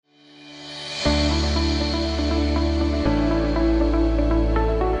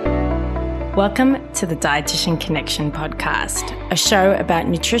Welcome to the Dietitian Connection podcast, a show about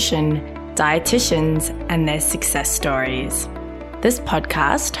nutrition, dietitians, and their success stories. This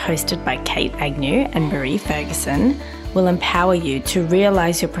podcast, hosted by Kate Agnew and Marie Ferguson, will empower you to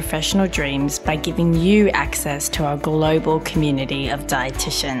realize your professional dreams by giving you access to our global community of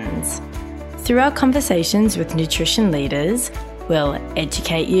dietitians. Through our conversations with nutrition leaders, we'll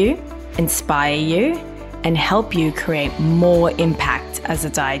educate you, inspire you, and help you create more impact as a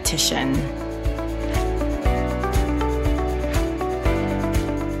dietitian.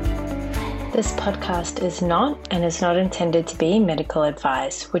 This podcast is not and is not intended to be medical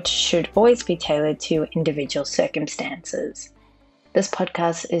advice, which should always be tailored to individual circumstances. This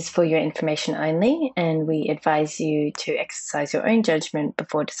podcast is for your information only, and we advise you to exercise your own judgment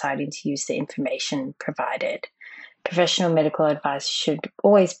before deciding to use the information provided. Professional medical advice should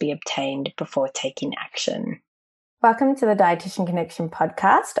always be obtained before taking action. Welcome to the Dietitian Connection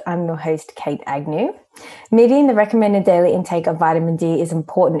podcast. I'm your host, Kate Agnew. Meeting the recommended daily intake of vitamin D is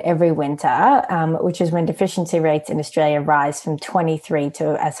important every winter, which is when deficiency rates in Australia rise from 23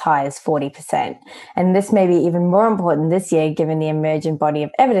 to as high as 40%. And this may be even more important this year, given the emerging body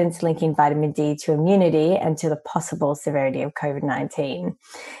of evidence linking vitamin D to immunity and to the possible severity of COVID-19.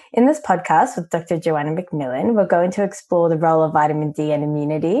 In this podcast with Dr. Joanna McMillan, we're going to explore the role of vitamin D and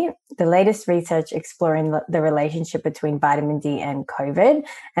immunity, the latest research exploring the relationship between vitamin D and COVID,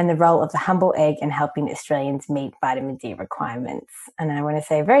 and the role of the humble egg in helping Australians meet vitamin D requirements. And I want to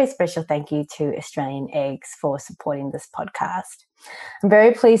say a very special thank you to Australian Eggs for supporting this podcast. I'm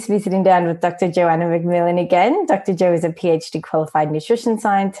very pleased to be sitting down with Dr. Joanna McMillan again. Dr. Jo is a PhD qualified nutrition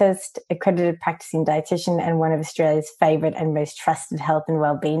scientist, accredited practicing dietitian, and one of Australia's favourite and most trusted health and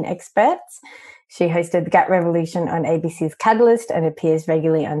wellbeing experts. She hosted The Gut Revolution on ABC's Catalyst and appears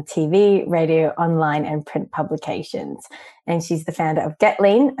regularly on TV, radio, online, and print publications. And she's the founder of Get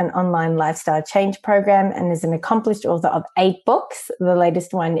Lean, an online lifestyle change program, and is an accomplished author of 8 books. The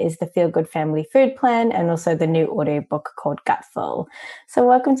latest one is The Feel Good Family Food Plan, and also the new audiobook called Gutful. So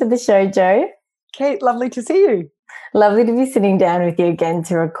welcome to the show, Jo. Kate, lovely to see you. Lovely to be sitting down with you again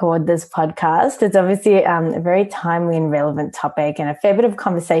to record this podcast. It's obviously a very timely and relevant topic, and a fair bit of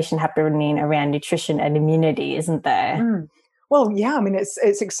conversation happening around nutrition and immunity, isn't there? Well, yeah, I mean,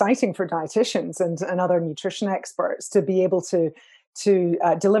 it's exciting for dietitians and other nutrition experts to be able to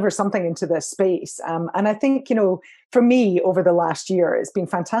deliver something into this space. And I think, for me over the last year, it's been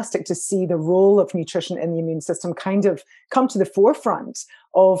fantastic to see the role of nutrition in the immune system kind of come to the forefront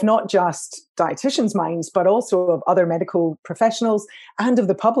of not just dietitians' minds, but also of other medical professionals and of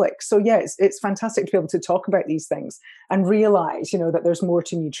the public. So yeah, it's fantastic to be able to talk about these things and realize, that there's more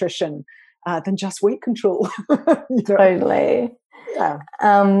to nutrition than just weight control. Totally. Yeah.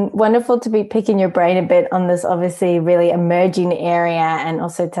 Wonderful to be picking your brain a bit on this obviously really emerging area, and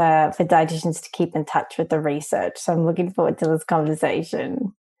also for dietitians to keep in touch with the research. So I'm looking forward to this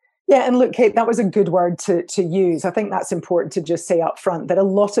conversation. Yeah, and look, Kate, that was a good word to use. I think that's important to just say up front that a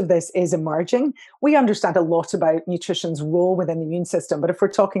lot of this is emerging. We understand a lot about nutrition's role within the immune system, but if we're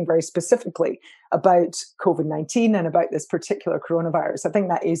talking very specifically about COVID-19 and about this particular coronavirus, I think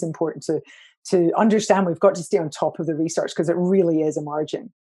that is important to understand. We've got to stay on top of the research because it really is emerging.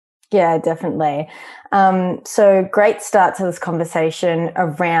 Yeah, definitely. So great start to this conversation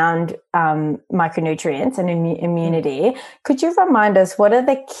around micronutrients and immunity. Could you remind us, what are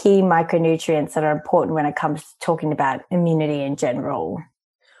the key micronutrients that are important when it comes to talking about immunity in general?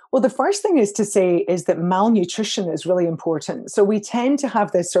 Well, the first thing is to say is that malnutrition is really important. So we tend to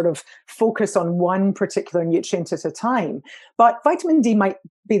have this sort of focus on one particular nutrient at a time, but vitamin D might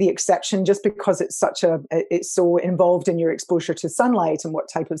be the exception just because it's so involved in your exposure to sunlight and what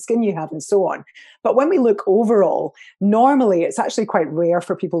type of skin you have and so on. But when we look overall, normally it's actually quite rare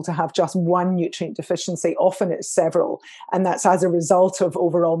for people to have just one nutrient deficiency. Often it's several, and that's as a result of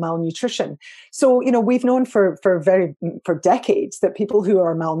overall malnutrition. So, we've known for decades that people who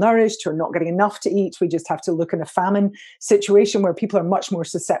are malnourished, who are not getting enough to eat, we just have to look in a famine situation where people are much more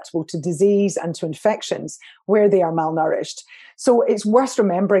susceptible to disease and to infections where they are malnourished. So it's worth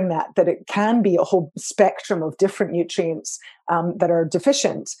remembering that it can be a whole spectrum of different nutrients that are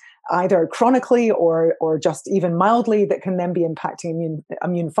deficient, either chronically or just even mildly, that can then be impacting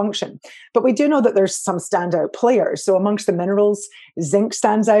immune function. But we do know that there's some standout players. So amongst the minerals, zinc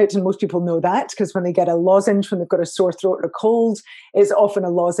stands out, and most people know that because when they get a lozenge, when they've got a sore throat or a cold, it's often a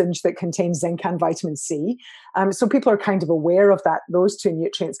lozenge that contains zinc and vitamin C. So people are kind of aware of those two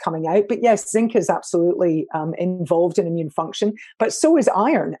nutrients coming out. But yes, zinc is absolutely involved in immune function, but so is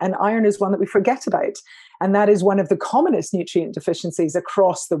iron. And iron is one that we forget about. And that is one of the commonest nutrient deficiencies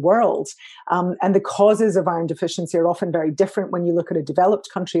across the world. And the causes of iron deficiency are often very different when you look at a developed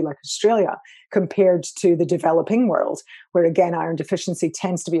country like Australia compared to the developing world, where again, iron deficiency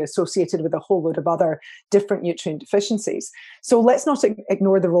tends to be associated with a whole load of other different nutrient deficiencies. So let's not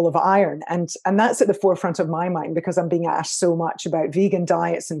ignore the role of iron. And that's at the forefront of my mind because I'm being asked so much about vegan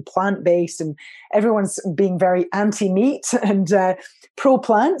diets and plant-based, and everyone's being very anti-meat and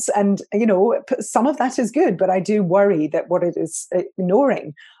pro-plants. And, some of that is good, but I do worry that what it is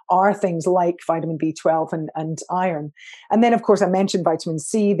ignoring are things like vitamin B12 and iron. And then, of course, I mentioned vitamin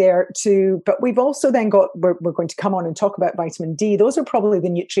C there too, but we've also then we're going to come on and talk about vitamin D. Those are probably the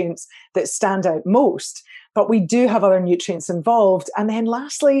nutrients that stand out most, but we do have other nutrients involved. And then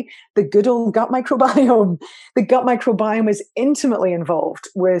lastly, the good old gut microbiome. The gut microbiome is intimately involved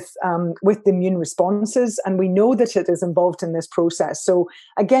with the immune responses, and we know that it is involved in this process. So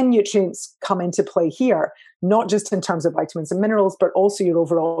again, nutrients come into play here, not just in terms of vitamins and minerals, but also your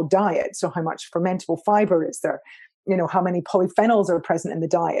overall diet. So how much fermentable fiber is there? How many polyphenols are present in the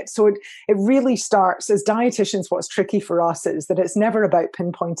diet. So it really starts, as dietitians, what's tricky for us is that it's never about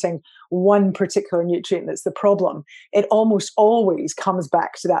pinpointing one particular nutrient that's the problem. It almost always comes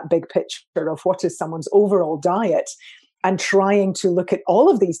back to that big picture of what is someone's overall diet and trying to look at all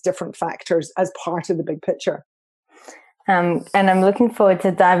of these different factors as part of the big picture. And I'm looking forward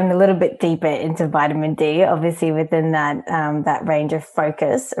to diving a little bit deeper into vitamin D, obviously within that range of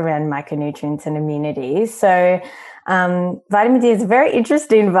focus around micronutrients and immunity. So vitamin D is a very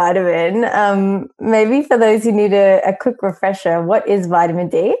interesting vitamin. Maybe for those who need a quick refresher, what is vitamin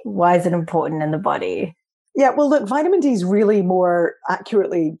D? Why is it important in the body? Yeah, well, look, vitamin D is really more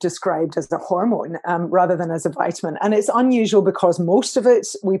accurately described as a hormone rather than as a vitamin. And it's unusual because most of it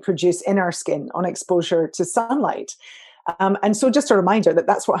we produce in our skin on exposure to sunlight. And so just a reminder that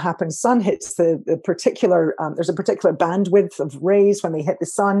that's what happens. Sun hits the particular, there's a particular bandwidth of rays when they hit the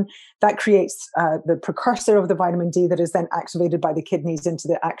sun. That creates the precursor of the vitamin D that is then activated by the kidneys into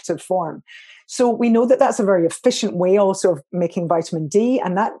the active form. So we know that that's a very efficient way also of making vitamin D,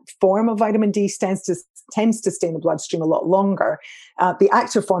 and that form of vitamin D tends to stay in the bloodstream a lot longer. The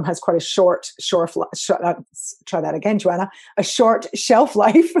active form has quite a short try that again, Joanna. A short shelf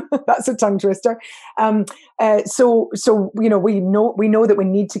life. That's a tongue twister. So we know that we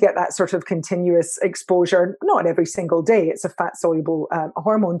need to get that sort of continuous exposure, not every single day. It's a fat soluble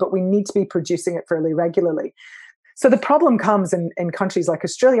hormone, but we need to be producing it fairly regularly. So the problem comes in countries like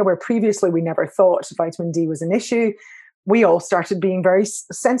Australia, where previously we never thought vitamin D was an issue. We all started being very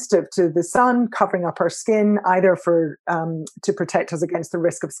sensitive to the sun, covering up our skin, either to protect us against the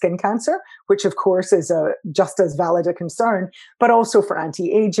risk of skin cancer, which of course is just as valid a concern, but also for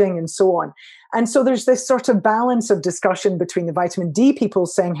anti-aging and so on. And so there's this sort of balance of discussion between the vitamin D people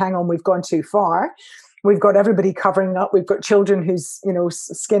saying, hang on, we've gone too far. We've got everybody covering up. We've got children whose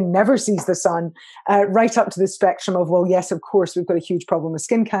skin never sees the sun, right up to the spectrum of, well, yes, of course, we've got a huge problem with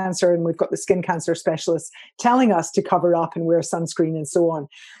skin cancer, and we've got the skin cancer specialists telling us to cover up and wear sunscreen and so on.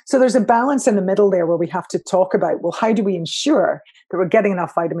 So there's a balance in the middle there where we have to talk about, well, how do we ensure that we're getting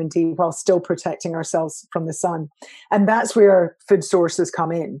enough vitamin D while still protecting ourselves from the sun? And that's where food sources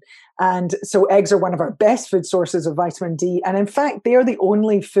come in. And so eggs are one of our best food sources of vitamin D. And in fact, they are the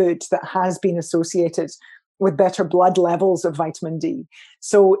only food that has been associated with better blood levels of vitamin D.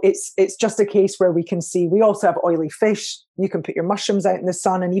 So it's just a case where we can see, we also have oily fish. You can put your mushrooms out in the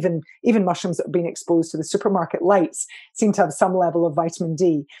sun, and even mushrooms that have been exposed to the supermarket lights seem to have some level of vitamin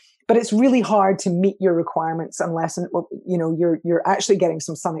D. But it's really hard to meet your requirements unless you're actually getting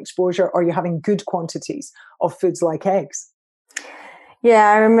some sun exposure, or you're having good quantities of foods like eggs.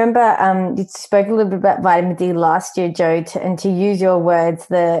 Yeah, I remember you spoke a little bit about vitamin D last year, Jo, and to use your words,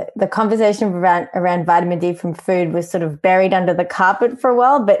 the conversation around vitamin D from food was sort of buried under the carpet for a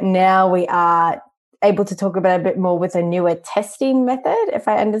while, but now we are able to talk about it a bit more with a newer testing method, if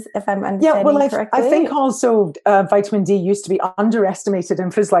I'm understanding correctly. I think also vitamin D used to be underestimated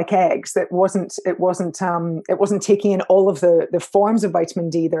in foods like eggs. It wasn't taking in all of the forms of vitamin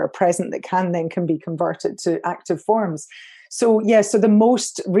D that are present that can be converted to active forms. So the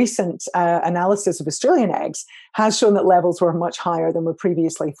most recent analysis of Australian eggs has shown that levels were much higher than were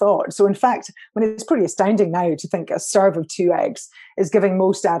previously thought. So in fact, it's pretty astounding now to think a serve of 2 eggs is giving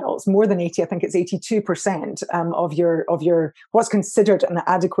most adults more than 80, I think it's 82% of your what's considered an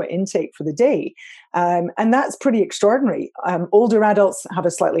adequate intake for the day. And that's pretty extraordinary. Older adults have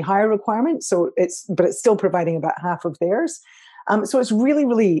a slightly higher requirement, but it's still providing about half of theirs. So it's really,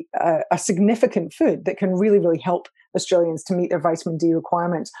 really a significant food that can really, really help Australians to meet their vitamin D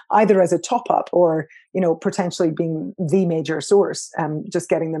requirements, either as a top-up or, potentially being the major source, just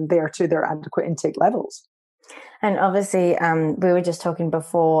getting them there to their adequate intake levels. And obviously, we were just talking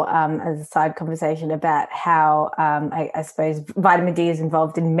before as a side conversation about how I suppose vitamin D is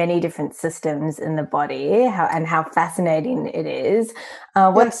involved in many different systems in the body, and how fascinating it is.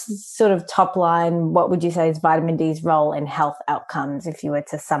 What's Yes. sort of top line? What would you say is vitamin D's role in health outcomes if you were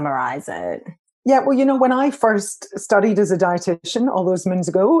to summarize it? Yeah, well, when I first studied as a dietitian all those moons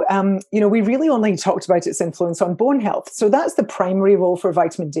ago, we really only talked about its influence on bone health. So that's the primary role for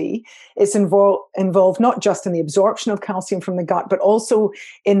vitamin D. It's involved not just in the absorption of calcium from the gut, but also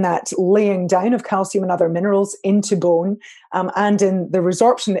in that laying down of calcium and other minerals into bone, and in the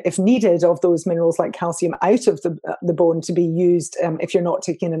resorption, if needed, of those minerals like calcium out of the bone to be used if you're not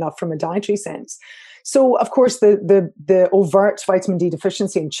taking enough from a dietary sense. So, of course, the overt vitamin D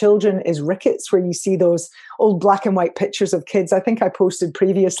deficiency in children is rickets, where you see those old black and white pictures of kids. I think I posted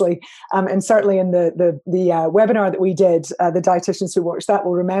previously, and certainly in the webinar that we did, the dietitians who watched that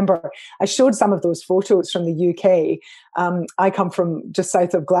will remember. I showed some of those photos from the UK. I come from just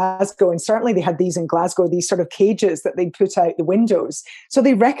south of Glasgow, and certainly they had these in Glasgow, these sort of cages that they put out the windows. So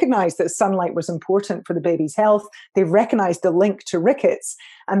they recognised that sunlight was important for the baby's health. They recognised the link to rickets.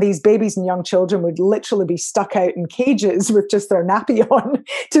 And these babies and young children would literally be stuck out in cages with just their nappy on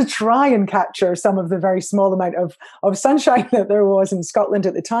to try and capture some of the very small amount of sunshine that there was in Scotland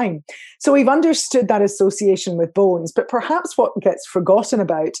at the time. So we've understood that association with bones, but perhaps what gets forgotten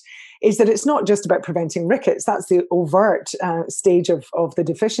about is that it's not just about preventing rickets. That's the overt stage of the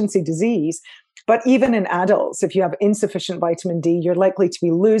deficiency disease. But even in adults, if you have insufficient vitamin D, you're likely to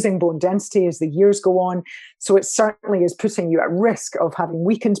be losing bone density as the years go on. So it certainly is putting you at risk of having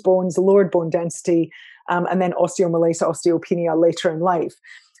weakened bones, lowered bone density, and then osteomalacia, osteopenia later in life.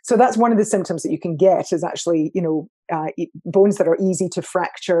 So that's one of the symptoms that you can get, is actually, bones that are easy to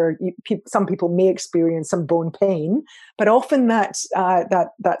fracture. Some people may experience some bone pain, but often that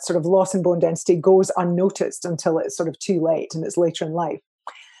sort of loss in bone density goes unnoticed until it's sort of too late and it's later in life.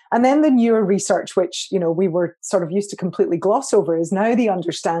 And then the newer research, which, we were sort of used to completely gloss over, is now the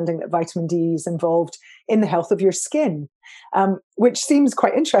understanding that vitamin D is involved in the health of your skin, which seems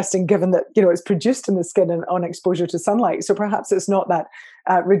quite interesting given that, it's produced in the skin and on exposure to sunlight. So perhaps it's not that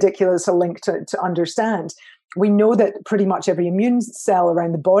ridiculous a link to understand. We know that pretty much every immune cell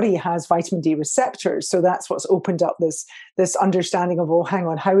around the body has vitamin D receptors. So that's what's opened up this understanding of, oh, hang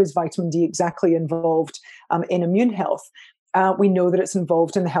on, how is vitamin D exactly involved in immune health? We know that it's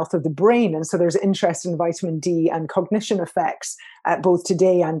involved in the health of the brain. And so there's interest in vitamin D and cognition effects both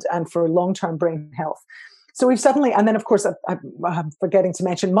today and for long-term brain health. So we've suddenly, and then of course, I'm forgetting to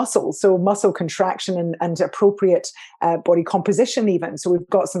mention muscle. So muscle contraction and appropriate body composition even. So we've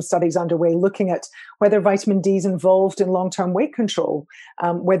got some studies underway looking at whether vitamin D is involved in long-term weight control,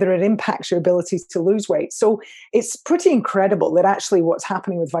 whether it impacts your ability to lose weight. So it's pretty incredible that actually what's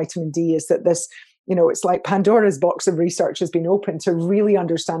happening with vitamin D is that this, it's like Pandora's box of research has been opened to really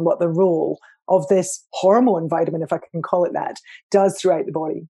understand what the role of this hormone vitamin, if I can call it that, does throughout the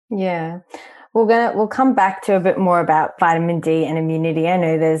body. Yeah. We'll come back to a bit more about vitamin D and immunity. I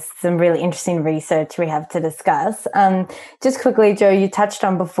know there's some really interesting research we have to discuss. Just quickly, Jo, you touched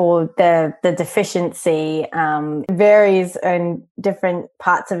on before the deficiency varies in different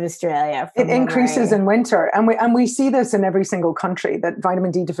parts of Australia. It increases in winter, and we see this in every single country, that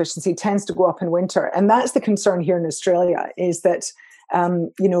vitamin D deficiency tends to go up in winter, and that's the concern here in Australia. Is that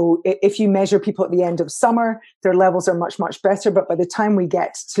if you measure people at the end of summer, their levels are much, much better. But by the time we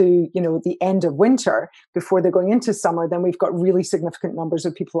get to, the end of winter, before they're going into summer, then we've got really significant numbers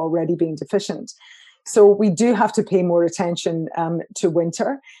of people already being deficient. So we do have to pay more attention to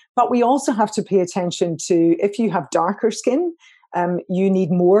winter, but we also have to pay attention to, if you have darker skin, you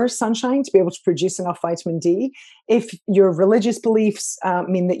need more sunshine to be able to produce enough vitamin D. If your religious beliefs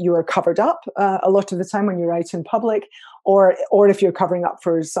mean that you are covered up a lot of the time when you're out in public, or if you're covering up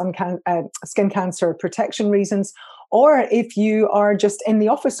for skin cancer protection reasons, or if you are just in the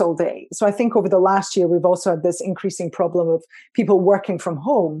office all day. So I think over the last year, we've also had this increasing problem of people working from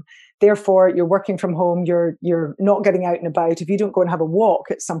home. Therefore, you're working from home, you're not getting out and about. If you don't go and have a walk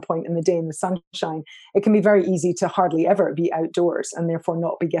at some point in the day in the sunshine, it can be very easy to hardly ever be outdoors and therefore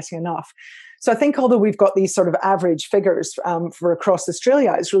not be getting enough. So I think although we've got these sort of average figures for across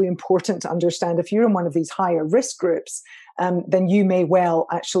Australia, it's really important to understand if you're in one of these higher risk groups, then you may well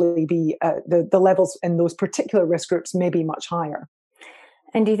actually be, the levels in those particular risk groups may be much higher.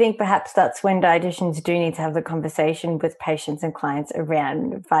 And do you think perhaps that's when dietitians do need to have the conversation with patients and clients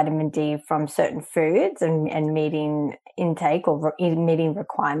around vitamin D from certain foods and meeting intake or meeting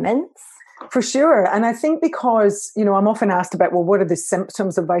requirements? For sure. And I think because, I'm often asked about, well, what are the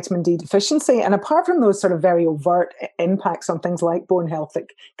symptoms of vitamin D deficiency? And apart from those sort of very overt impacts on things like bone health that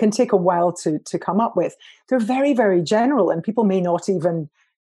can take a while to come up with, they're very, very general, and people may not even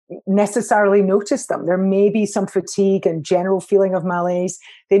necessarily notice them. There may be some fatigue and general feeling of malaise.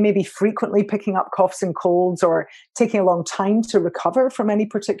 They may be frequently picking up coughs and colds or taking a long time to recover from any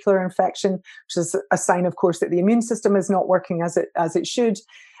particular infection, which is a sign, of course, that the immune system is not working as it should.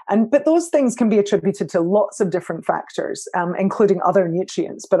 But those things can be attributed to lots of different factors, including other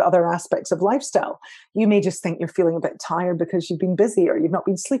nutrients, but other aspects of lifestyle. You may just think you're feeling a bit tired because you've been busy or you've not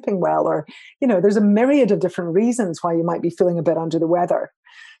been sleeping well, or, there's a myriad of different reasons why you might be feeling a bit under the weather.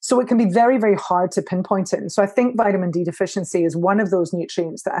 So it can be very, very hard to pinpoint it. And so I think vitamin D deficiency is one of those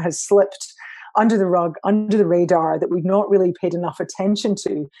nutrients that has slipped under the rug, under the radar, that we've not really paid enough attention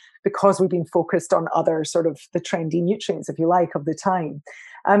to because we've been focused on other sort of the trendy nutrients, if you like, of the time.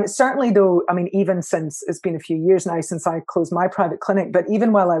 Certainly, though, even since it's been a few years now since I closed my private clinic, but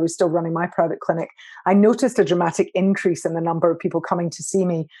even while I was still running my private clinic, I noticed a dramatic increase in the number of people coming to see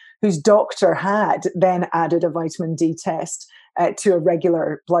me whose doctor had then added a vitamin D test to a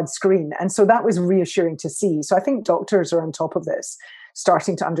regular blood screen. And so that was reassuring to see. So I think doctors are on top of this,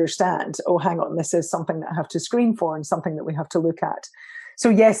 starting to understand, oh, hang on, this is something that I have to screen for and something that we have to look at. So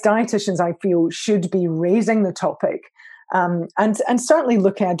yes, dietitians, I feel, should be raising the topic. And certainly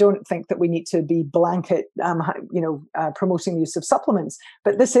looking, I don't think that we need to be blanket, promoting the use of supplements,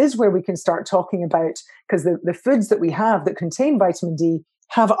 but this is where we can start talking about, because the foods that we have that contain vitamin D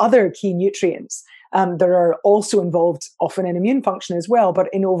have other key nutrients that are also involved often in immune function as well, but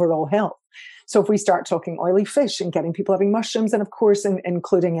in overall health. So if we start talking oily fish and getting people having mushrooms, and of course,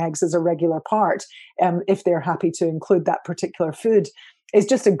 including eggs as a regular part, if they're happy to include that particular food, is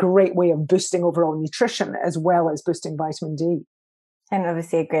just a great way of boosting overall nutrition as well as boosting vitamin D. And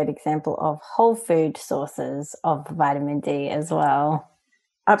obviously a great example of whole food sources of vitamin D as well.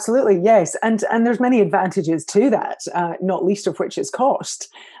 Absolutely, yes. And there's many advantages to that, not least of which is cost.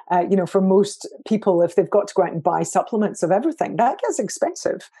 For most people, if they've got to go out and buy supplements of everything, that gets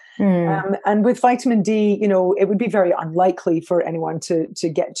expensive. And with vitamin D, it would be very unlikely for anyone to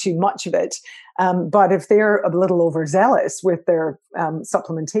get too much of it. But if they're a little overzealous with their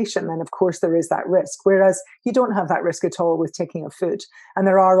supplementation, then of course there is that risk. Whereas you don't have that risk at all with taking a food. And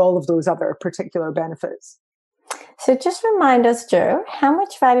there are all of those other particular benefits. So just remind us, Jo, how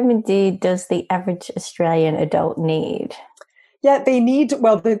much vitamin D does the average Australian adult need? Yeah, they need,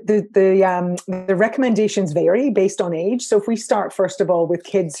 well, the recommendations vary based on age. So if we start, first of all, with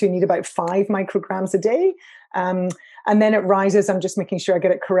kids who need about 5 micrograms a day, and then it rises, I'm just making sure I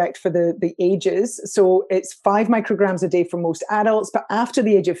get it correct for the ages. So it's 5 micrograms a day for most adults, but after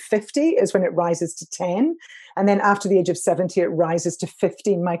the age of 50 is when it rises to 10. And then after the age of 70, it rises to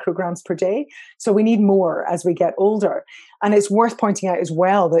 15 micrograms per day. So we need more as we get older. And it's worth pointing out as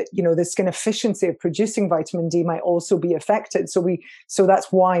well that, the skin efficiency of producing vitamin D might also be affected. So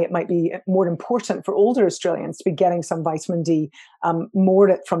that's why it might be more important for older Australians to be getting some vitamin D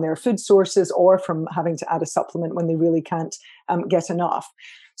more from their food sources or from having to add a supplement when they really can't get enough.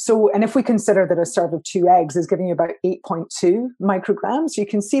 So, and if we consider that a serve of 2 eggs is giving you about 8.2 micrograms, you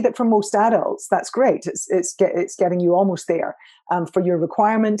can see that for most adults, that's great. It's getting you almost there for your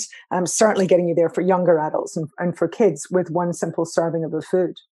requirement, certainly getting you there for younger adults and for kids with one simple serving of a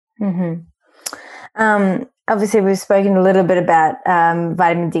food. Mm-hmm. Obviously, we've spoken a little bit about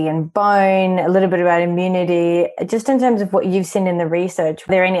vitamin D and bone, a little bit about immunity. Just in terms of what you've seen in the research,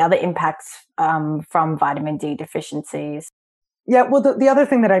 are there any other impacts from vitamin D deficiencies? Yeah, well, the other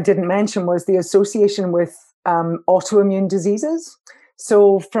thing that I didn't mention was the association with autoimmune diseases.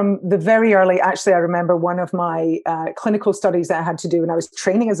 So from the very early, actually, I remember one of my clinical studies that I had to do when I was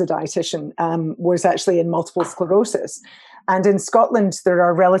training as a dietitian was actually in multiple sclerosis. And in Scotland, there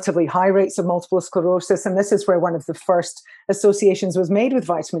are relatively high rates of multiple sclerosis. And this is where one of the first associations was made with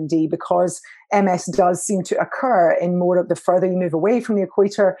vitamin D, because MS does seem to occur in more of the further you move away from the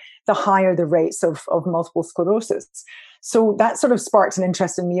equator, the higher the rates of multiple sclerosis. So that sort of sparked an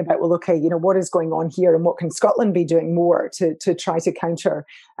interest in me about, well, okay, what is going on here and what can Scotland be doing more to try to counter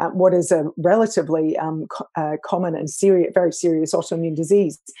what is a relatively common and very serious autoimmune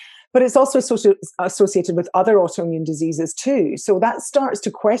disease. But it's also associated with other autoimmune diseases too. So that starts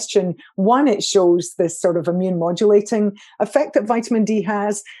to question, one, it shows this sort of immune modulating effect that vitamin D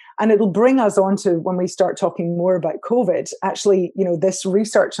has. And it'll bring us on to, when we start talking more about COVID, actually, this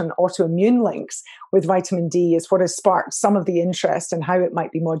research on autoimmune links with vitamin D is what has sparked some of the interest in how it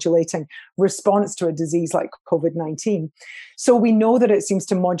might be modulating response to a disease like COVID-19. So we know that it seems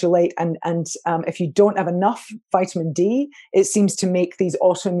to modulate, and if you don't have enough vitamin D, it seems to make these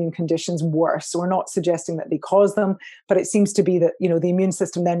autoimmune conditions worse. So we're not suggesting that they cause them, but it seems to be that, the immune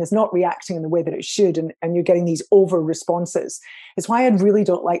system then is not reacting in the way that it should, and you're getting these over responses. It's why I really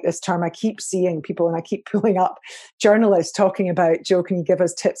don't like this term. I keep seeing people, and I keep pulling up journalists talking about, Joe, can you give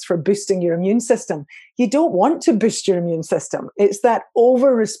us tips for boosting your immune system? You don't want to boost your immune system. It's that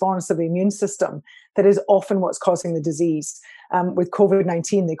over response of the immune system that is often what's causing the disease. With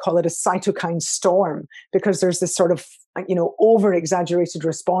COVID-19, they call it a cytokine storm, because there's this sort of, over exaggerated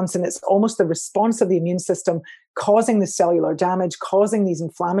response. And it's almost the response of the immune system causing the cellular damage, causing these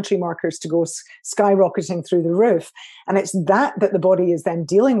inflammatory markers to go skyrocketing through the roof. And it's that the body is then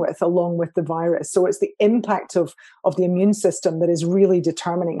dealing with along with the virus. So it's the impact of the immune system that is really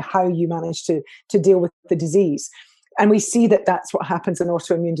determining how you manage to deal with the disease. And we see that that's what happens in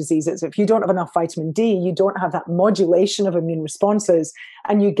autoimmune diseases. If you don't have enough vitamin D, you don't have that modulation of immune responses,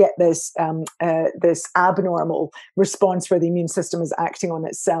 and you get this abnormal response where the immune system is acting on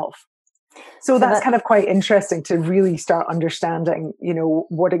itself. So that's kind of quite interesting to really start understanding,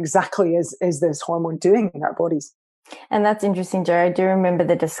 what exactly is this hormone doing in our bodies. And that's interesting, Joe. I do remember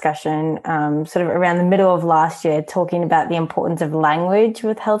the discussion sort of around the middle of last year, talking about the importance of language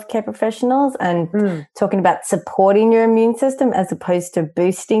with healthcare professionals, and talking about supporting your immune system as opposed to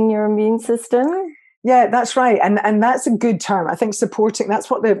boosting your immune system. Yeah, that's right. And that's a good term. I think supporting, that's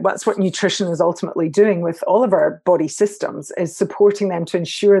what nutrition is ultimately doing with all of our body systems, is supporting them to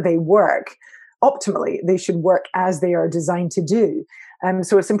ensure they work optimally. They should work as they are designed to do.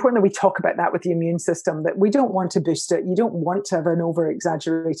 So it's important that we talk about that with the immune system, that we don't want to boost it. You don't want to have an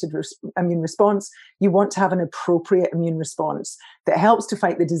over-exaggerated immune response. You want to have an appropriate immune response that helps to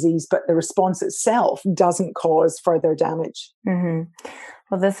fight the disease, but the response itself doesn't cause further damage. Mm-hmm.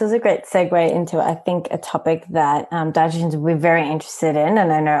 Well, this is a great segue into, I think, a topic that dietitians will be very interested in.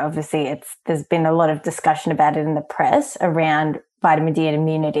 And I know, obviously, there's been a lot of discussion about it in the press around vitamin D and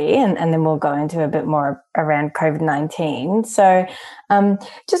immunity, and then we'll go into a bit more around COVID-19. So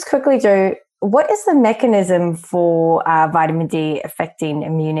just quickly, Joe, what is the mechanism for vitamin D affecting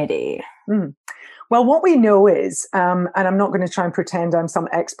immunity? Well, what we know is, and I'm not going to try and pretend I'm some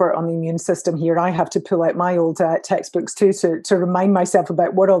expert on the immune system here. I have to pull out my old textbooks too to remind myself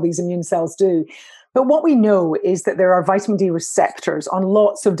about what all these immune cells do. But what we know is that there are vitamin D receptors on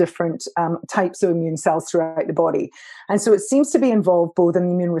lots of different types of immune cells throughout the body. And so it seems to be involved both in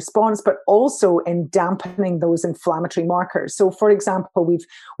the immune response, but also in dampening those inflammatory markers. So, for example,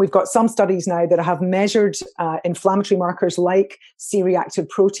 we've got some studies now that have measured inflammatory markers like C-reactive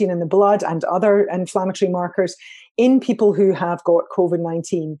protein in the blood and other inflammatory markers in people who have got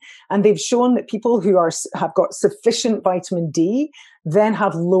COVID-19. And they've shown that people who have got sufficient vitamin D then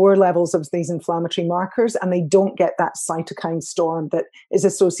have lower levels of these inflammatory markers, and they don't get that cytokine storm that is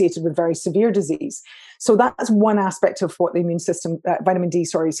associated with very severe disease. So that's one aspect of what the immune system, vitamin D,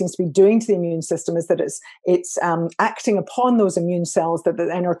 seems to be doing to the immune system, is that it's acting upon those immune cells that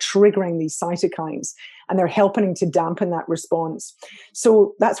then are triggering these cytokines, and they're helping to dampen that response.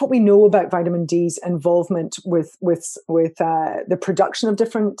 So that's what we know about vitamin D's involvement with the production of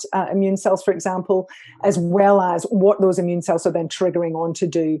different immune cells, for example, as well as what those immune cells are then triggering on to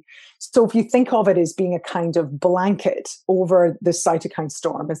do. So if you think of it as being a kind of blanket over the cytokine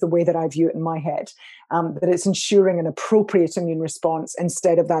storm, is the way that I view it in my head, that it's ensuring an appropriate immune response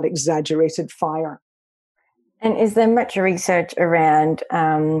instead of that exaggerated fire. And is there much research around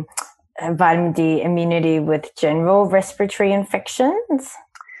vitamin D immunity with general respiratory infections?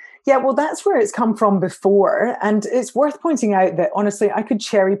 Yeah, well, that's where it's come from before. And it's worth pointing out that, honestly, I could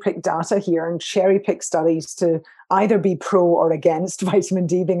cherry pick data here and cherry pick studies to either be pro or against vitamin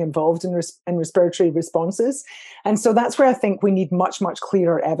D being involved in respiratory responses. And so that's where I think we need much, much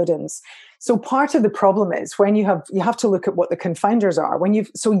clearer evidence. So part of the problem is when you have to look at what the confounders are.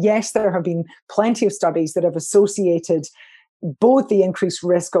 So yes, there have been plenty of studies that have associated both the increased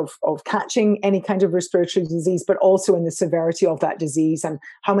risk of catching any kind of respiratory disease, but also in the severity of that disease and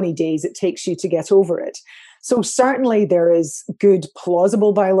how many days it takes you to get over it. So certainly there is good,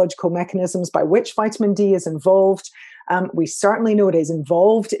 plausible biological mechanisms by which vitamin D is involved. We certainly know it is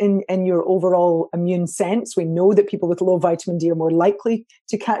involved in your overall immune sense. We know that people with low vitamin D are more likely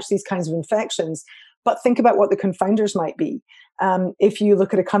to catch these kinds of infections. But think about what the confounders might be. If you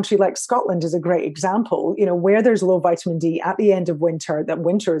look at a country like Scotland as a great example, where there's low vitamin D at the end of winter, that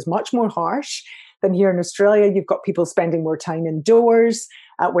winter is much more harsh than here in Australia. You've got people spending more time indoors.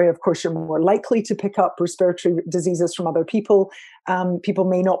 where, of course, you're more likely to pick up respiratory diseases from other people. People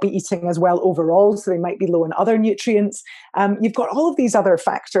may not be eating as well overall, so they might be low in other nutrients. You've got all of these other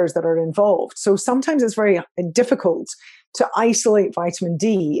factors that are involved. So sometimes it's very difficult to isolate vitamin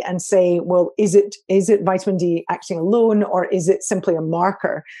D and say, well, is it vitamin D acting alone, or is it simply a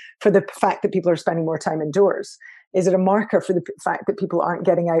marker for the fact that people are spending more time indoors? Is it a marker for the fact that people aren't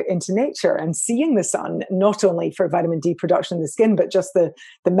getting out into nature and seeing the sun, not only for vitamin D production in the skin, but just the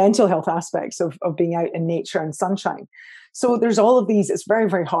mental health aspects of being out in nature and sunshine? So there's all of these. It's very,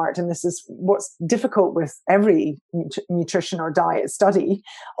 very hard. And this is what's difficult with every nutrition or diet study.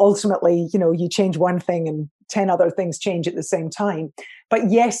 Ultimately, you change one thing and 10 other things change at the same time. But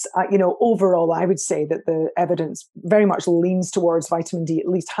yes, overall, I would say that the evidence very much leans towards vitamin D at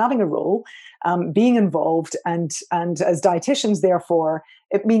least having a role, being involved. And as dietitians, therefore,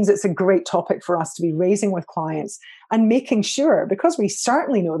 it means it's a great topic for us to be raising with clients and making sure, because we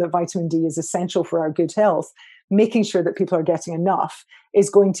certainly know that vitamin D is essential for our good health, making sure that people are getting enough is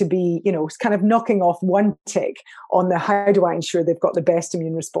going to be, kind of knocking off one tick on the how do I ensure they've got the best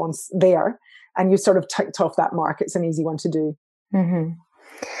immune response there. And you sort of ticked off that mark. It's an easy one to do. Mm-hmm.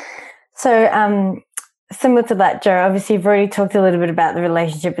 So similar to that, Jo, obviously you've already talked a little bit about the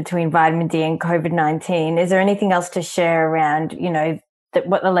relationship between vitamin D and COVID-19. Is there anything else to share around,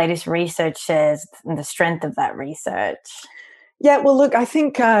 what the latest research says and the strength of that research? Yeah, well, look, I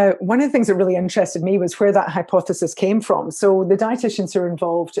think one of the things that really interested me was where that hypothesis came from. So the dietitians who are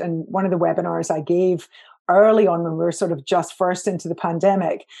involved in one of the webinars I gave early on when we were sort of just first into the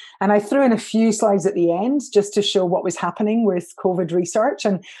pandemic, and I threw in a few slides at the end just to show what was happening with COVID research.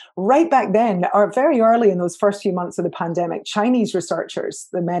 And right back then, or very early in those first few months of the pandemic, Chinese researchers,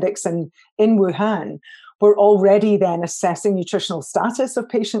 the medics in Wuhan, were already then assessing nutritional status of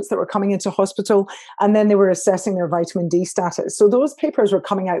patients that were coming into hospital, and then they were assessing their vitamin D status. So those papers were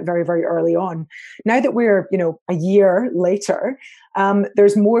coming out very, very early on. Now that we're, a year later,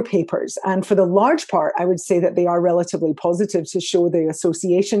 there's more papers. And for the large part, I would say that they are relatively positive to show the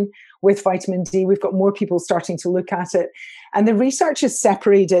association with vitamin D. We've got more people starting to look at it. And the research is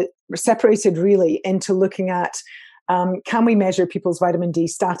separated really into looking at can we measure people's vitamin D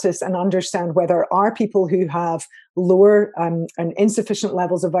status and understand whether are people who have lower and insufficient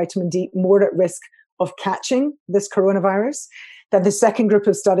levels of vitamin D more at risk of catching this coronavirus? Then the second group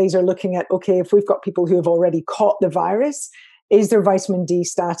of studies are looking at, okay, if we've got people who have already caught the virus, is their vitamin D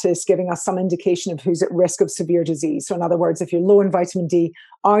status giving us some indication of who's at risk of severe disease? So in other words, if you're low in vitamin D,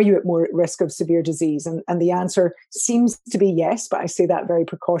 are you at more at risk of severe disease? And the answer seems to be yes, but I say that very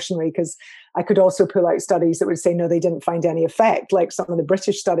precautionary because I could also pull out studies that would say, no, they didn't find any effect, like some of the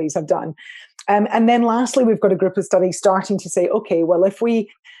British studies have done. And then lastly, we've got a group of studies starting to say, okay, well, if we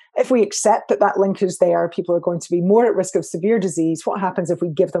accept that link is there, people are going to be more at risk of severe disease. What happens if we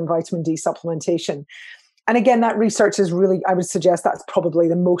give them vitamin D supplementation? And again, that research is really, I would suggest that's probably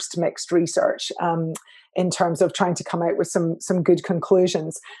the most mixed research in terms of trying to come out with some good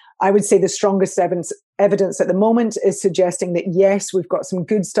conclusions. I would say the strongest evidence at the moment is suggesting that, yes, we've got some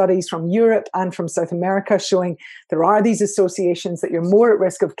good studies from Europe and from South America showing there are these associations that you're more at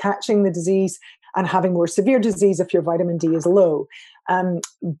risk of catching the disease and having more severe disease if your vitamin D is low.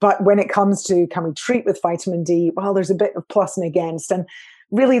 But when it comes to can we treat with vitamin D, well, there's a bit of plus and against. And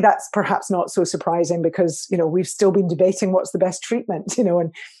really, that's perhaps not so surprising because, we've still been debating what's the best treatment,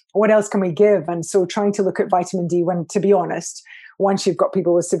 and what else can we give? And so trying to look at vitamin D when, to be honest, once you've got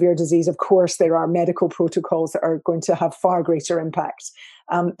people with severe disease, of course, there are medical protocols that are going to have far greater impact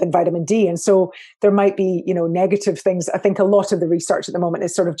than vitamin D. And so there might be, negative things. I think a lot of the research at the moment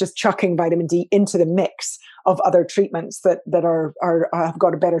is sort of just chucking vitamin D into the mix of other treatments that have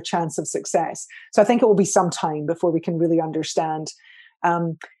got a better chance of success. So I think it will be some time before we can really understand.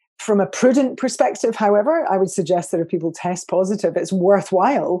 From a prudent perspective, however, I would suggest that if people test positive, it's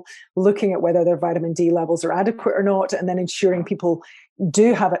worthwhile looking at whether their vitamin D levels are adequate or not, and then ensuring people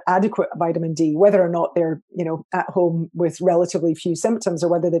do have adequate vitamin D, whether or not they're, at home with relatively few symptoms or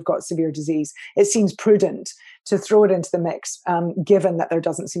whether they've got severe disease. It seems prudent to throw it into the mix, given that there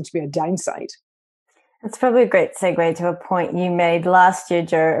doesn't seem to be a downside. That's probably a great segue to a point you made last year,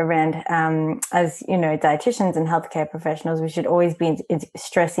 Jo, around, as dietitians and healthcare professionals, we should always be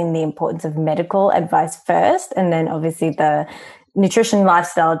stressing the importance of medical advice first, and then obviously the nutrition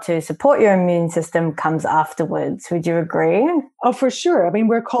lifestyle to support your immune system comes afterwards. Would you agree? Oh, for sure. I mean,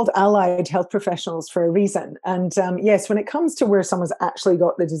 we're called allied health professionals for a reason. And yes, when it comes to where someone's actually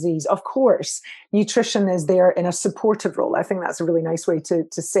got the disease, of course, nutrition is there in a supportive role. I think that's a really nice way to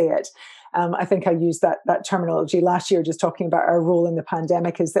say it. I think I used that terminology last year, just talking about our role in the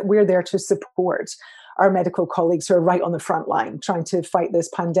pandemic, is that we're there to support our medical colleagues who are right on the front line trying to fight this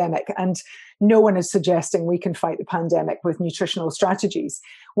pandemic. And no one is suggesting we can fight the pandemic with nutritional strategies.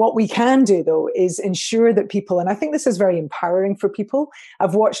 What we can do, though, is ensure that people, and I think this is very empowering for people.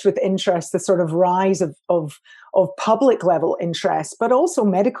 I've watched with interest the sort of rise of public level interest, but also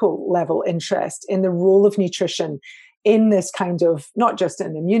medical level interest in the role of nutrition in this kind of, not just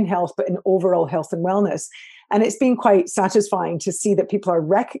in immune health, but in overall health and wellness. And it's been quite satisfying to see that people are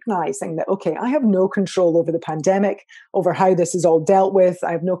recognizing that, okay, I have no control over the pandemic, over how this is all dealt with.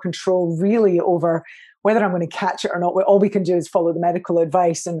 I have no control really over whether I'm going to catch it or not. All we can do is follow the medical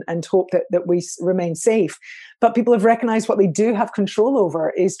advice and hope that we remain safe. But people have recognized what they do have control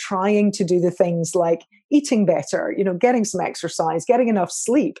over is trying to do the things like eating better, getting some exercise, getting enough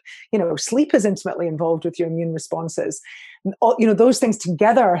sleep. Sleep is intimately involved with your immune responses. Those things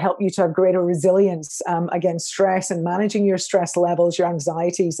together help you to have greater resilience against stress and managing your stress levels, your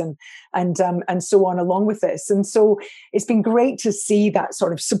anxieties, and so on along with this. And so it's been great to see that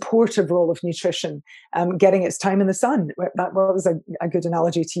sort of supportive role of nutrition getting its time in the sun. That was a good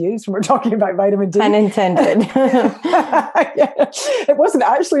analogy to use when we're talking about vitamin D. Unintended. Yeah, it wasn't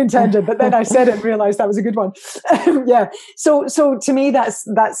actually intended, but then I said it and realized that was a good one. Yeah. So to me, that's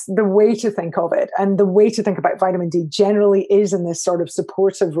the way to think of it. And the way to think about vitamin D generally is in this sort of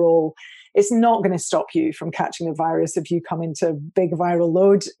supportive role. It's not going to stop you from catching the virus. If you come into big viral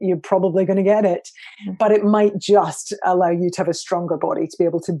load, you're probably going to get it. But it might just allow you to have a stronger body to be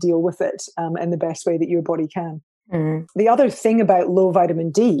able to deal with it in the best way that your body can. The other thing about low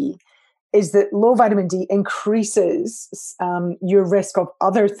vitamin D is that low vitamin D increases your risk of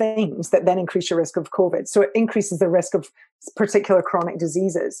other things that then increase your risk of COVID. So it increases the risk of particular chronic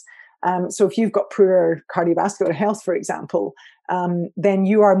diseases. So if you've got poorer cardiovascular health, for example, then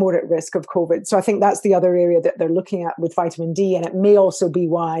you are more at risk of COVID. So I think that's the other area that they're looking at with vitamin D. And it may also be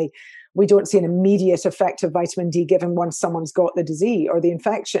why we don't see an immediate effect of vitamin D given once someone's got the disease or the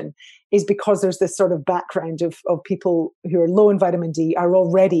infection, is because there's this sort of background of people who are low in vitamin D are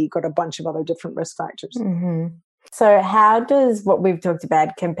already got a bunch of other different risk factors. Mm-hmm. So how does what we've talked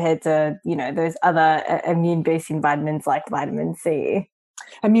about compare to, those other immune boosting vitamins like vitamin C?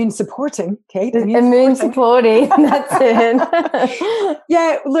 Immune supporting, Kate. Immune supporting, that's it.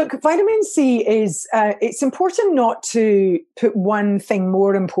 Yeah, look, vitamin C is, it's important not to put one thing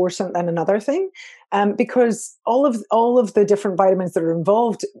more important than another thing, because all of the different vitamins that are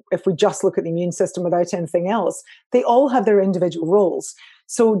involved, if we just look at the immune system without anything else, they all have their individual roles.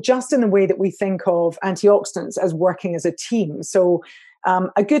 So just in the way that we think of antioxidants as working as a team. So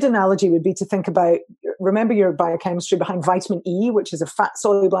a good analogy would be to think about, remember your biochemistry behind vitamin E, which is a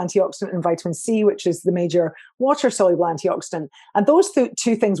fat-soluble antioxidant, and vitamin C, which is the major water-soluble antioxidant. And those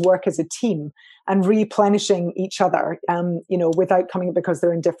two things work as a team and replenishing each other, without coming, because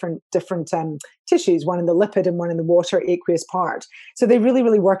they're in different tissues, one in the lipid and one in the water aqueous part. So they really,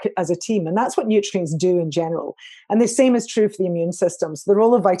 really work as a team. And that's what nutrients do in general. And the same is true for the immune system. So the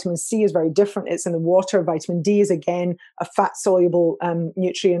role of vitamin C is very different. It's in the water. Vitamin D is, again, a fat-soluble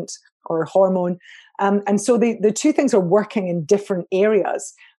nutrient or hormone. And so the two things are working in different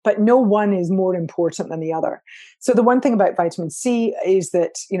areas, but no one is more important than the other. So the one thing about vitamin C is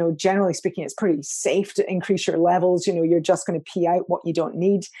that, generally speaking, it's pretty safe to increase your levels. You're just going to pee out what you don't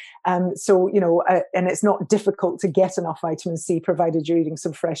need. And it's not difficult to get enough vitamin C, provided you're eating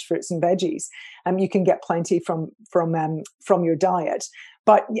some fresh fruits and veggies. You can get plenty from your diet.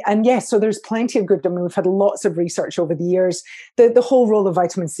 So there's plenty of good. We've had lots of research over the years. The whole role of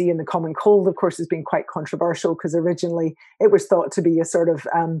vitamin C in the common cold, of course, has been quite controversial, because originally it was thought to be a sort of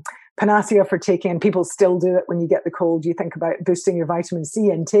panacea for taking, and people still do it when you get the cold. You think about boosting your vitamin C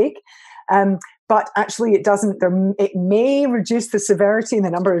intake. But actually it doesn't. It may reduce the severity and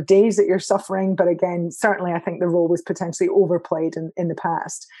the number of days that you're suffering. But again, certainly I think the role was potentially overplayed in the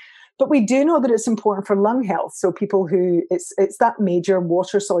past. But we do know that it's important for lung health. So people who, it's that major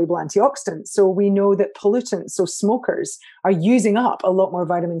water-soluble antioxidant. So we know that pollutants, so smokers, are using up a lot more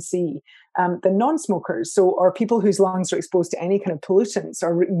vitamin C than non-smokers. Or people whose lungs are exposed to any kind of pollutants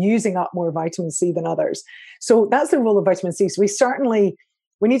are using up more vitamin C than others. So that's the role of vitamin C. So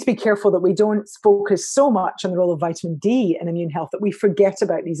we need to be careful that we don't focus so much on the role of vitamin D in immune health that we forget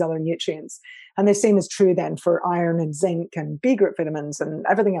about these other nutrients. And the same is true then for iron and zinc and B group vitamins and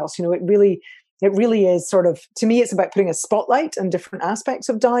everything else. It really is sort of, to me, it's about putting a spotlight on different aspects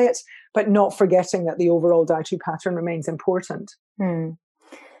of diet, but not forgetting that the overall dietary pattern remains important.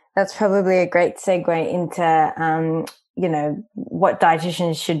 That's probably a great segue into, what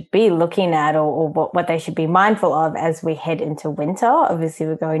dietitians should be looking at, or what they should be mindful of as we head into winter. Obviously,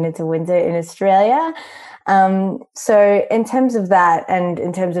 we're going into winter in Australia. So in terms of that, and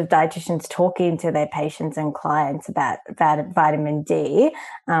in terms of dietitians talking to their patients and clients about vitamin D,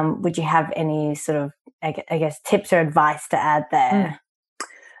 would you have any sort of, I guess, tips or advice to add there?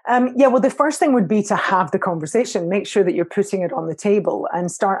 Well, the first thing would be to have the conversation, make sure that you're putting it on the table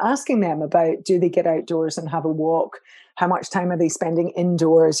and start asking them about, do they get outdoors and have a walk? How much time are they spending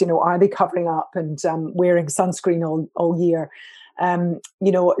indoors? Are they covering up and wearing sunscreen all year?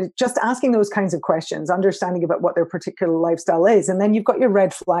 Just asking those kinds of questions, understanding about what their particular lifestyle is. And then you've got your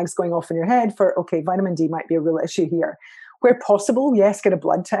red flags going off in your head for, okay, vitamin D might be a real issue here. Where possible, yes, get a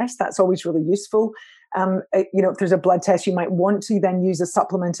blood test. That's always really useful. If there's a blood test, you might want to then use a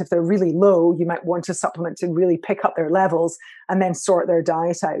supplement. If they're really low, you might want a supplement to really pick up their levels and then sort their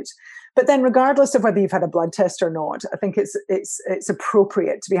diet out. But then regardless of whether you've had a blood test or not, I think it's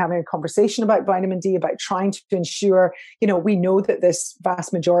appropriate to be having a conversation about vitamin D, about trying to ensure, we know that this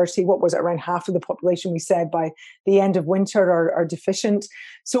vast majority, what was it, around half of the population, we said by the end of winter are deficient.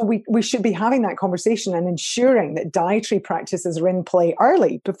 So we should be having that conversation and ensuring that dietary practices are in play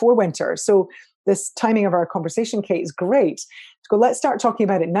early before winter. So this timing of our conversation, Kate, is great. So let's start talking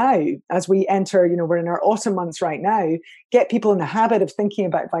about it now as we enter, we're in our autumn months right now, get people in the habit of thinking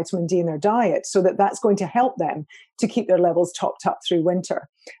about vitamin D in their diet so that that's going to help them to keep their levels topped up through winter.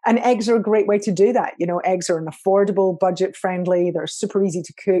 And eggs are a great way to do that. Eggs are an affordable, budget friendly, they're super easy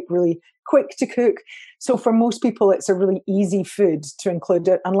to cook, really quick to cook. So for most people, it's a really easy food to include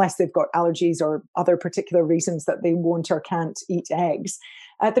it, unless they've got allergies or other particular reasons that they won't or can't eat eggs.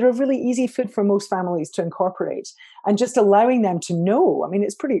 They're a really easy food for most families to incorporate, and just allowing them to know. I mean,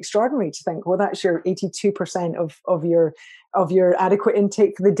 it's pretty extraordinary to think, well, that's your 82% of your adequate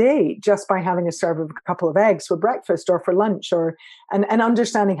intake for the day just by having a serve of a couple of eggs for breakfast or for lunch, and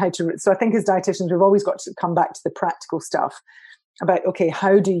understanding how to. So I think as dietitians, we've always got to come back to the practical stuff about, okay,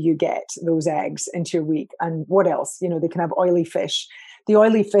 how do you get those eggs into your week, and what else? They can have oily fish. The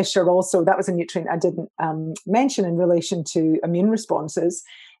oily fish are also, that was a nutrient I didn't mention in relation to immune responses,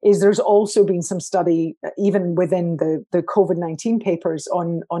 is there's also been some study, even within the COVID-19 papers,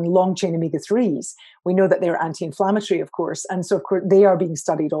 on long-chain omega-3s. We know that they're anti-inflammatory, of course. And so, of course, they are being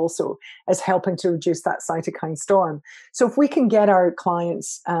studied also as helping to reduce that cytokine storm. So if we can get our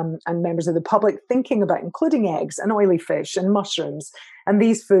clients and members of the public thinking about including eggs and oily fish and mushrooms and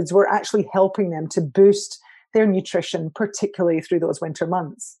these foods, we're actually helping them to boost their nutrition, particularly through those winter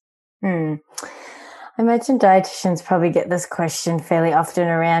months. I imagine dietitians probably get this question fairly often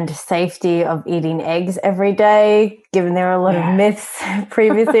around safety of eating eggs every day, given there are a lot of myths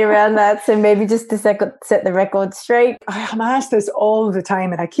previously around that. So maybe just to set the record straight. I'm asked this all the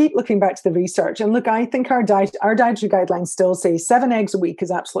time, and I keep looking back to the research. And look, I think our dietary guidelines still say 7 eggs a week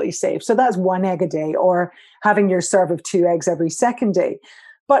is absolutely safe. So that's 1 egg a day, or having your serve of 2 eggs every second day.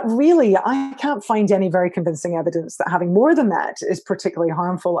 But really, I can't find any very convincing evidence that having more than that is particularly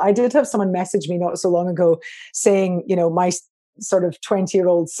harmful. I did have someone message me not so long ago saying, my sort of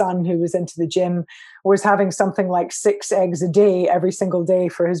 20-year-old son who was into the gym was having something like 6 eggs a day every single day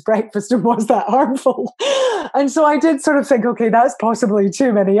for his breakfast, and was that harmful? And so I did sort of think, okay, that's possibly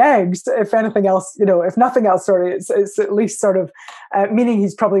too many eggs. If anything else, if nothing else, it's at least sort of meaning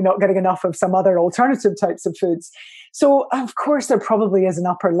he's probably not getting enough of some other alternative types of foods. So of course there probably is an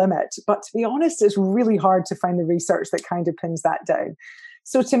upper limit, but to be honest, it's really hard to find the research that kind of pins that down.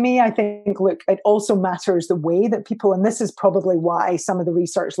 So to me, I think, look, it also matters the way that people, and this is probably why some of the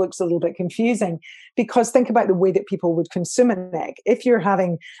research looks a little bit confusing, because think about the way that people would consume an egg. If you're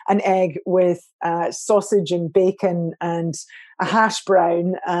having an egg with sausage and bacon and a hash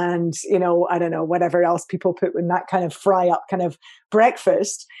brown and, I don't know, whatever else people put in that kind of fry up kind of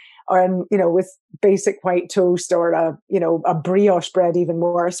breakfast, or, with basic white toast, or a brioche bread, even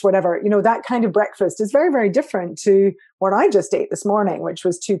worse, whatever, that kind of breakfast is very, very different to what I just ate this morning, which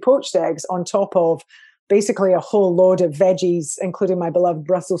was 2 poached eggs on top of basically a whole load of veggies, including my beloved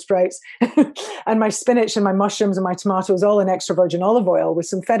Brussels sprouts and my spinach and my mushrooms and my tomatoes, all in extra virgin olive oil with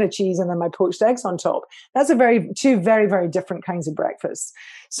some feta cheese, and then my poached eggs on top. That's two very, very different kinds of breakfasts.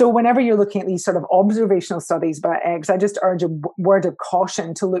 So whenever you're looking at these sort of observational studies about eggs, I just urge a word of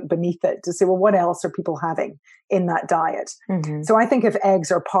caution to look beneath it, to say, well, what else are people having in that diet? Mm-hmm. So I think if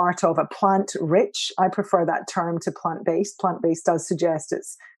eggs are part of a plant-rich, I prefer that term to plant-based. Plant-based does suggest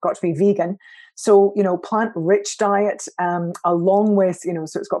it's got to be vegan. So, plant-rich diet, along with,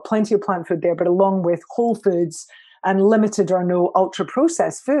 so it's got plenty of plant food there, but along with whole foods and limited or no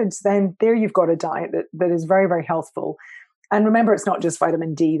ultra-processed foods, then there you've got a diet that is very, very healthful. And remember, it's not just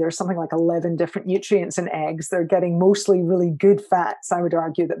vitamin D. There's something like 11 different nutrients in eggs. They're getting mostly really good fats. I would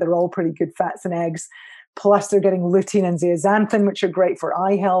argue that they're all pretty good fats in eggs. Plus, they're getting lutein and zeaxanthin, which are great for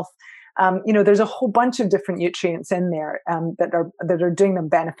eye health. There's a whole bunch of different nutrients in there that are doing them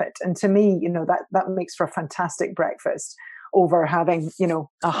benefit. And to me, that makes for a fantastic breakfast over having,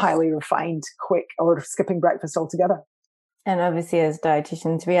 a highly refined, quick, or skipping breakfast altogether. And obviously, as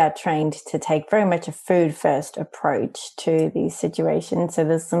dietitians, we are trained to take very much a food-first approach to these situations. So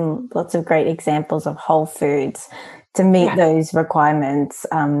there's lots of great examples of whole foods to meet those requirements.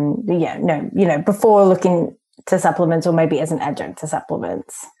 Before looking to supplements, or maybe as an adjunct to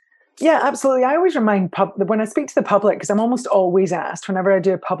supplements. Yeah, absolutely. I always remind when I speak to the public, because I'm almost always asked whenever I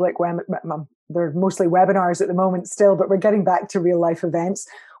do a public they're mostly webinars at the moment still, but we're getting back to real life events.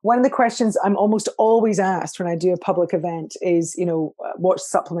 One of the questions I'm almost always asked when I do a public event is, what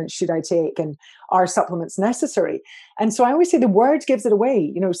supplements should I take, and are supplements necessary? And so I always say the word gives it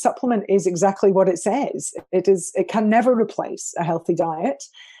away. Supplement is exactly what it says. It can never replace a healthy diet,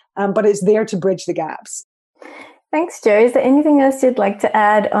 but it's there to bridge the gaps. Thanks, Jo. Is there anything else you'd like to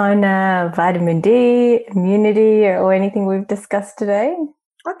add on vitamin D, immunity, or anything we've discussed today?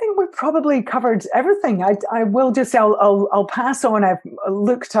 I think we've probably covered everything. I'll pass on. I've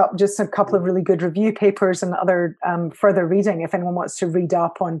looked up just a couple of really good review papers and other further reading if anyone wants to read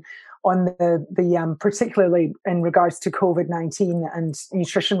up on the particularly in regards to COVID-19 and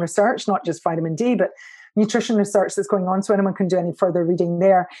nutrition research, not just vitamin D, but nutrition research that's going on. So anyone can do any further reading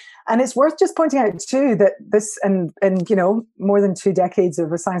there. And it's worth just pointing out too that this, and more than 2 decades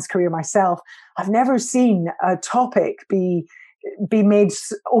of a science career myself, I've never seen a topic be made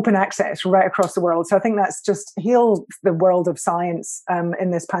open access right across the world. So I think that's just healed the world of science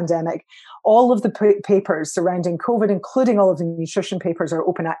in this pandemic. All of the papers surrounding COVID, including all of the nutrition papers, are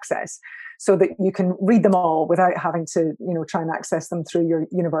open access, so that you can read them all without having to, try and access them through your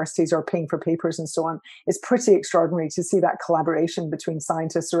universities or paying for papers and so on. It's pretty extraordinary to see that collaboration between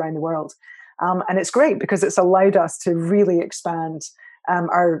scientists around the world. And it's great because it's allowed us to really expand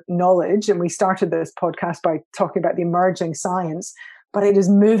our knowledge. And we started this podcast by talking about the emerging science, but it is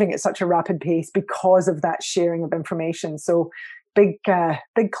moving at such a rapid pace because of that sharing of information. So big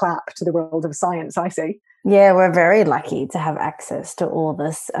clap to the world of science, I say. Yeah, we're very lucky to have access to all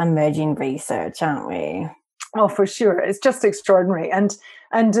this emerging research, aren't we? Oh, for sure. It's just extraordinary. And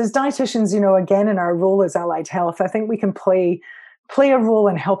as dietitians, again, in our role as allied health, I think we can play a role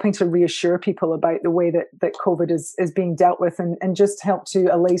in helping to reassure people about the way that COVID is being dealt with, and just help to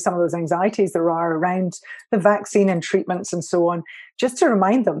allay some of those anxieties there are around the vaccine and treatments and so on, just to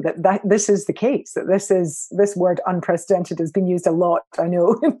remind them that this is the case, that this word unprecedented has been used a lot, I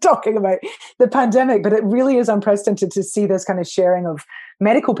know, in talking about the pandemic, but it really is unprecedented to see this kind of sharing of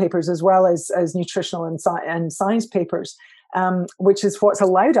medical papers as well as nutritional and science papers, which is what's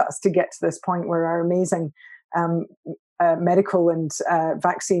allowed us to get to this point where our amazing medical and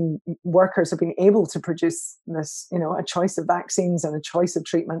vaccine workers have been able to produce this, a choice of vaccines and a choice of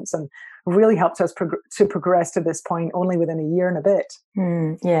treatments, and really helped us to progress to this point only within a year and a bit.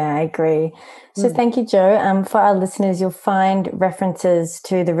 Yeah, I agree. So thank you, Jo. For our listeners, you'll find references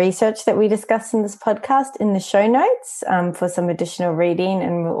to the research that we discussed in this podcast in the show notes for some additional reading,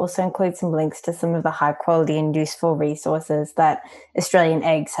 and we'll also include some links to some of the high quality and useful resources that Australian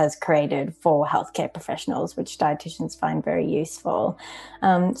Eggs has created for healthcare professionals, which dietitians find very useful.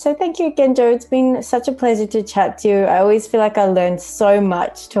 So thank you again, Jo. It's been such a pleasure to chat to you. I always feel like I learned so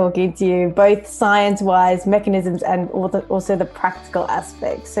much talking to you, both science-wise, mechanisms, and also the practical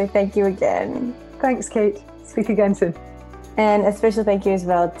aspects. So thank you again. Thanks, Kate. Speak again soon. And a special thank you as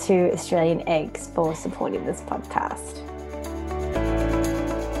well to Australian Eggs for supporting this podcast.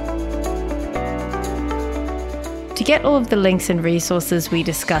 To get all of the links and resources we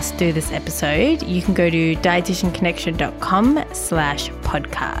discussed through this episode, you can go to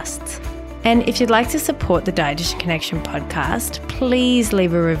dietitianconnection.com/podcasts. And if you'd like to support the Dietitian Connection podcast, please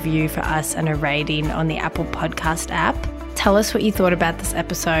leave a review for us and a rating on the Apple Podcast app. Tell us what you thought about this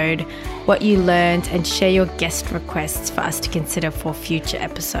episode, what you learned, and share your guest requests for us to consider for future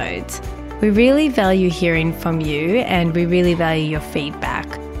episodes. We really value hearing from you, and we really value your feedback.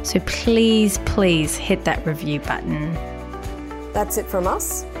 So please hit that review button. That's it from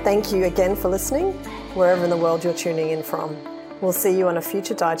us. Thank you again for listening, wherever in the world you're tuning in from. We'll see you on a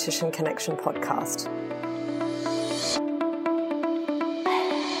future Dietitian Connection podcast.